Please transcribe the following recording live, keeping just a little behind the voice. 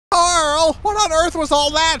Carl, what on earth was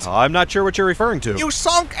all that? I'm not sure what you're referring to. You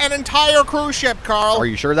sunk an entire cruise ship, Carl. Are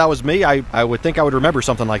you sure that was me? I would think I would remember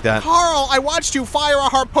something like that. Carl, I watched you fire a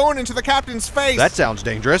harpoon into the captain's face. That sounds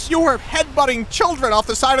dangerous. You were headbutting children off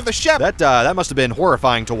the side of the ship. That must have been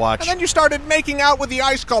horrifying to watch. And then you started making out with the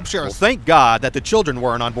ice sculptures. Well, thank God that the children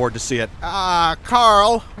weren't on board to see it.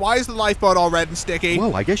 Carl, why is the lifeboat all red and sticky?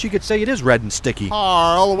 Whoa, I guess you could say it is red and sticky.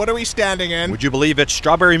 Carl, what are we standing in? Would you believe it's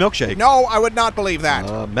strawberry milkshake? No, I would not believe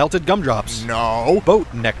that. Melted gumdrops. No.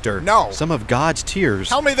 Boat nectar. No. Some of God's tears.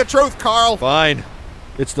 Tell me the truth, Carl. Fine.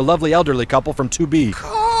 It's the lovely elderly couple from 2B.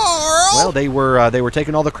 Carl! Well, they were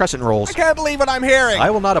taking all the crescent rolls. I can't believe what I'm hearing.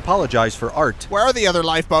 I will not apologize for art. Where are the other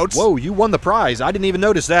lifeboats? Whoa, you won the prize. I didn't even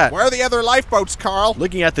notice that. Where are the other lifeboats, Carl?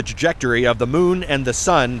 Looking at the trajectory of the moon and the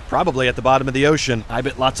sun, probably at the bottom of the ocean. I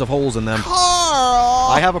bet lots of holes in them.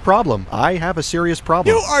 Carl! I have a problem. I have a serious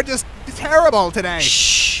problem. You are just terrible today.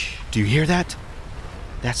 Shh. Do you hear that?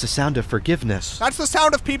 That's the sound of forgiveness. That's the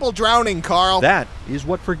sound of people drowning, Carl. That is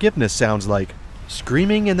what forgiveness sounds like.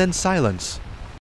 Screaming and then silence.